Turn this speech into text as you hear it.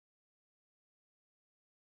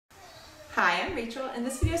Hi, I'm Rachel, and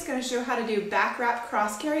this video is going to show how to do back wrap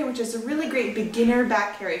cross carry, which is a really great beginner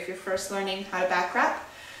back carry if you're first learning how to back wrap.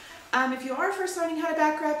 If you are first learning how to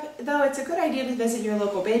back wrap, though, it's a good idea to visit your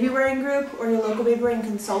local baby wearing group or your local baby wearing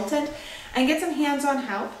consultant and get some hands-on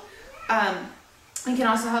help. It can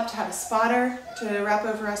also help to have a spotter to wrap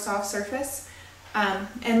over a soft surface.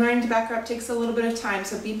 And learning to back wrap takes a little bit of time,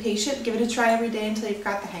 so be patient, give it a try every day until you've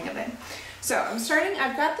got the hang of it. So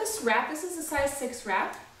I've got this wrap. This is a size 6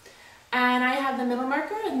 wrap. And I have the middle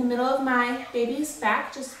marker in the middle of my baby's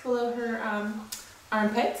back, just below her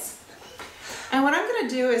armpits. And what I'm going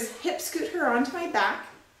to do is hip scoot her onto my back,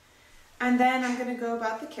 and then I'm going to go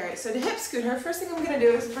about the carry. So to hip scoot her, first thing I'm going to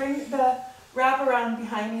do is bring the wrap around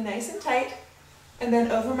behind me nice and tight, and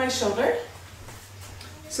then over my shoulder,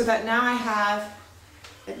 so that now I have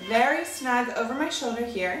it very snug over my shoulder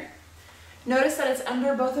here. Notice that it's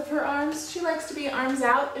under both of her arms. She likes to be arms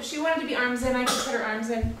out. If she wanted to be arms in, I could put her arms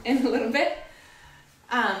in a little bit.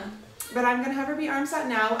 But I'm gonna have her be arms out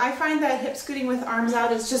now. I find that hip scooting with arms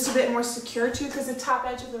out is just a bit more secure too, because the top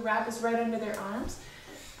edge of the wrap is right under their arms.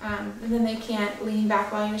 And then they can't lean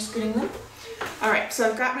back while you're scooting them. All right, so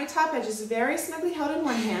I've got my top edges very snugly held in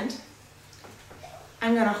one hand.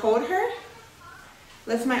 I'm gonna hold her,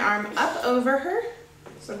 lift my arm up over her,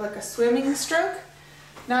 sort of like a swimming stroke.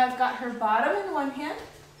 Now I've got her bottom in one hand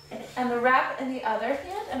and the wrap in the other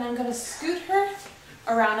hand, and I'm going to scoot her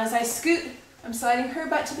around. As I scoot, I'm sliding her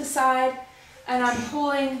butt to the side, and I'm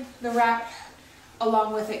pulling the wrap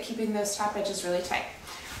along with it, keeping those top edges really tight.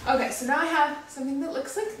 Okay, so now I have something that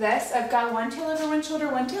looks like this. I've got one tail over one shoulder,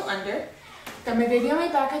 one tail under. Got my baby on my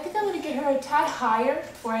back. I think I'm going to get her a tad higher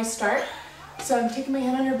before I start. So I'm taking my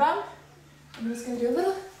hand on her bum. I'm just going to do a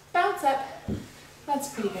little bounce up. That's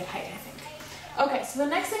pretty good height, I think. Okay, so the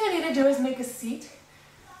next thing I need to do is make a seat.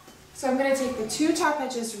 So I'm going to take the two top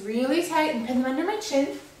edges really tight and pin them under my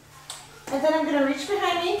chin. And then I'm going to reach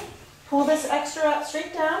behind me, pull this extra out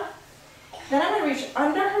straight down. Then I'm going to reach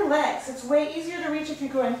under her legs. It's way easier to reach if you're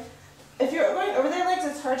going over their legs,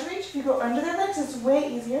 it's hard to reach. If you go under their legs, it's way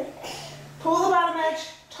easier. Pull the bottom edge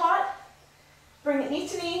taut, bring it knee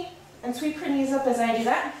to knee, and sweep her knees up as I do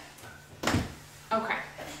that. Okay.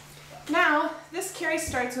 Now, this carry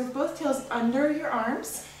starts with both tails under your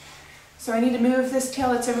arms. So I need to move this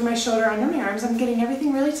tail that's over my shoulder under my arms. I'm getting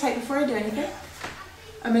everything really tight before I do anything.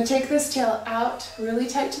 I'm going to take this tail out really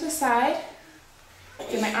tight to the side.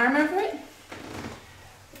 Get my arm over it.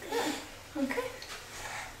 Okay.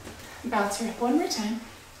 Bounce her up one more time.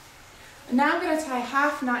 And now I'm going to tie a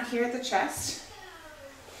half knot here at the chest.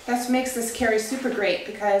 That's what makes this carry super great,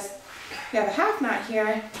 because you have a half knot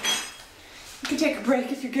here. You can take a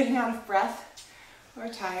break if you're getting out of breath or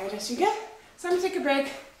tired as you get. So I'm going to take a break.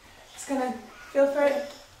 Just going to feel for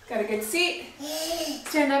it. Got a good seat.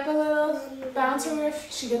 Stand up a little. Bounce her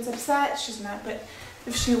if she gets upset. She's not, but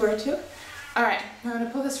if she were to. All right, I'm going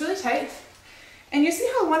to pull this really tight. And you see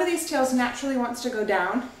how one of these tails naturally wants to go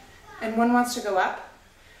down and one wants to go up?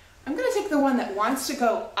 I'm going to take the one that wants to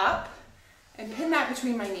go up and pin that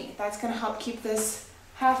between my knee. That's going to help keep this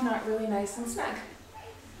half knot really nice and snug.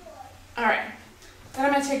 All right, then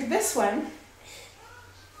I'm going to take this one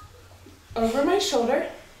over my shoulder,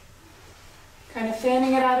 kind of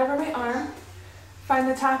fanning it out over my arm, find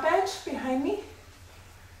the top edge behind me,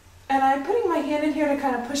 and I'm putting my hand in here to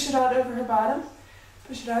kind of push it out over her bottom,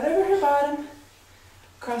 push it out over her bottom,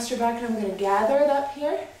 across her back, and I'm going to gather it up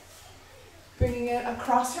here, bringing it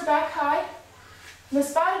across her back high.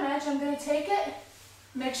 This bottom edge, I'm going to take it,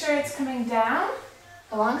 make sure it's coming down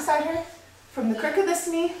alongside her from the crook of this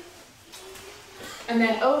knee, and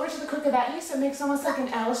then over to the crook of that knee, so it makes almost like an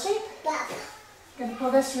L shape. I'm going to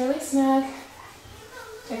pull this really snug,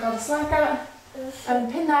 take all the slack out, and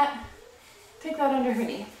pin that, take that under her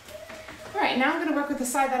knee. All right, now I'm going to work with the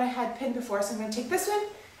side that I had pinned before. So I'm going to take this one,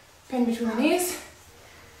 pin between the knees,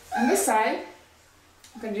 and this side,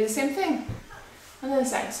 I'm going to do the same thing on the other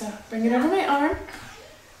side. So bring it over my arm,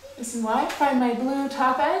 this is wide, find my blue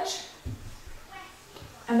top edge,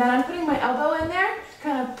 and then I'm putting my elbow in there to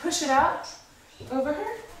kind of push it out over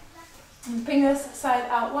her, and bring this side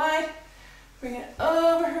out wide, bring it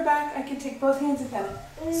over her back. I can take both hands and kind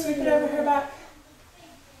of sweep it over her back,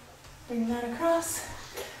 bring that across.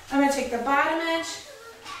 I'm going to take the bottom edge,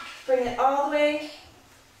 bring it all the way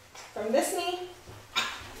from this knee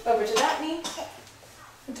over to that knee,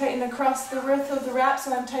 and tighten across the width of the wrap.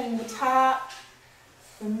 So I'm tightening the top,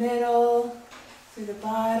 the middle, through the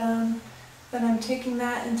bottom. Then I'm taking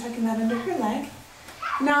that and tucking that under her leg.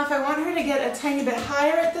 Now if I want her to get a tiny bit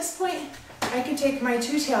higher at this point, I can take my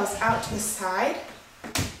two tails out to the side,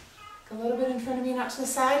 a little bit in front of me and out to the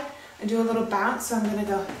side, and do a little bounce. So I'm going to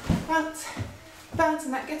go bounce, bounce,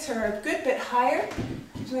 and that gets her a good bit higher.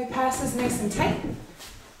 So my pass is nice and tight.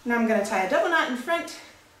 Now I'm going to tie a double knot in front,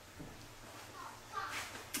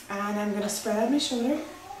 and I'm going to spread out my shoulder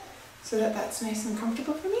so that that's nice and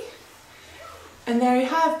comfortable for me. And there you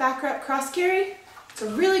have back wrap cross carry. It's a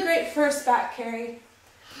really great first back carry.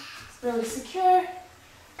 It's really secure,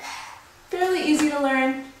 fairly easy to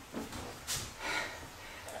learn.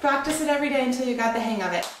 Practice it every day until you got the hang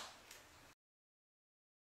of it.